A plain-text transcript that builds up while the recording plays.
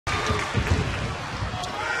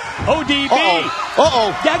ODB.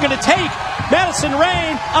 They're going to take Madison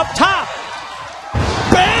Rayne up top.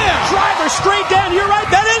 Bam! Driver straight down. You're right.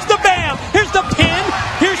 That is the bam. Here's the pin.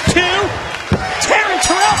 Here's 2. Terrence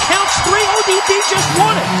Terrell counts 3. ODB just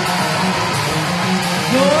won it.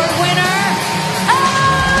 Your winner,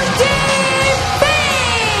 ODB!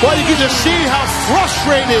 Well, you can just see how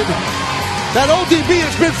frustrated that ODB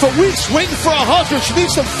has been for weeks, waiting for a husband. She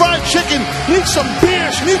needs some fried chicken, needs some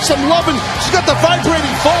beer, she needs some loving. She's got the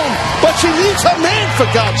vibrating phone, but she needs a man, for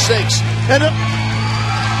God's sakes. And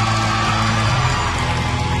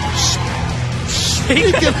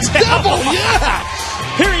speaking of devil, yeah!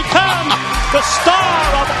 Here he comes, the star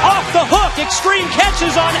of Off the Hook Extreme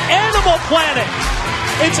Catches on Animal Planet.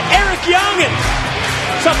 It's Eric Young, and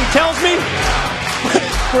something tells me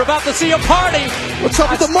we're about to see a party. What's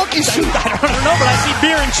up with the monkey suit? I don't know, but I see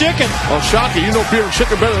beer and chicken. Oh, shocking. You know beer and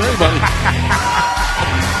chicken better than anybody.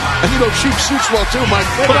 And you know cheap suits well, too, Mike.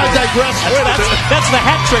 But I digress. That's the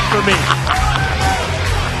hat trick for me.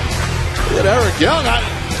 Look at Eric Young. I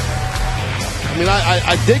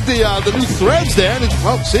dig the new threads there. And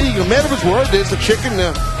well, see, a man of his word. There's the chicken,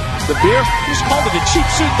 the beer. You just called it a cheap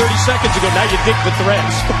suit 30 seconds ago. Now you dig the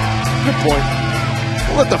threads. Good point.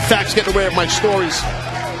 Don't let the facts get in the way of my stories.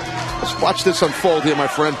 Let's watch this unfold here, my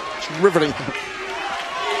friend. It's riveting.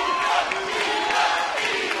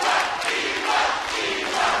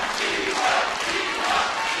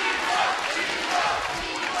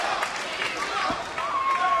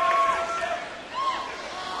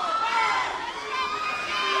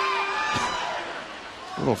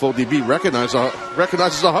 I don't know if ODB recognizes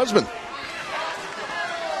her husband.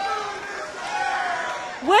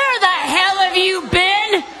 Where the hell have you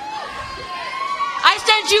been? I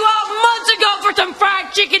sent you out months ago for some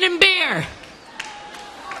fried chicken and beer.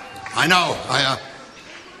 I know.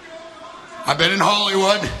 I've been in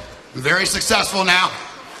Hollywood. I'm very successful now.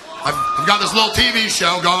 I've got this little TV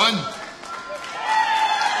show going.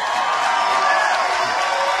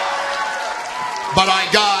 But I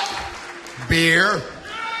got beer.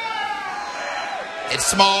 It's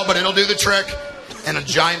small, but it'll do the trick. And a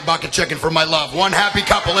giant bucket chicken for my love. One happy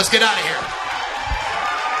couple. Let's get out of here.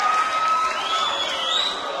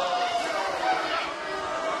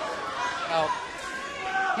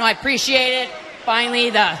 No, I appreciate it.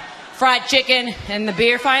 Finally, the fried chicken and the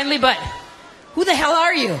beer finally, but who the hell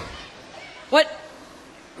are you? What?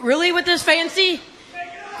 Really with this fancy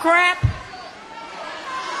crap?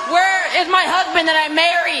 Where is my husband that I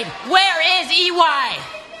married? Where is EY?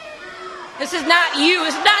 This is not you.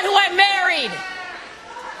 This is not who I married.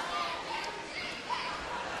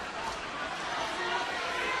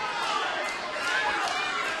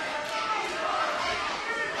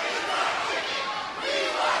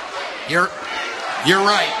 You're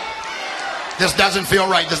right. This doesn't feel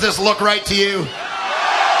right. Does this look right to you?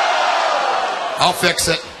 I'll fix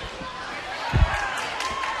it.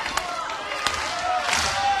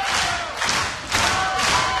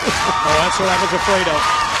 Oh, that's what I was afraid of.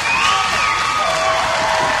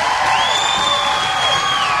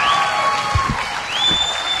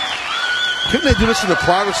 Couldn't they do this in the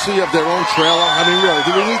privacy of their own trailer? I mean, really,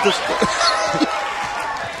 do we need this?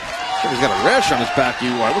 He's got a rash on his back,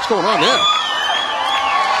 EY. What's going on there?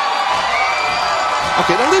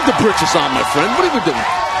 Okay, now leave the britches on, my friend. What are we doing?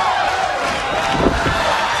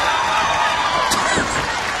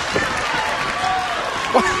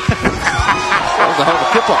 That was a hell of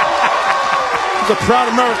a kip-up. He's a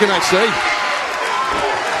proud American, I say.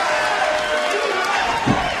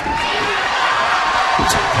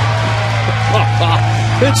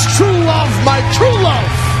 It's true love, my true love.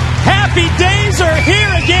 Happy days are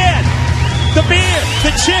here again. The beer,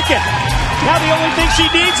 the chicken. Now the only thing she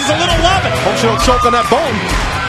needs is a little loving. Hope she don't choke on that bone.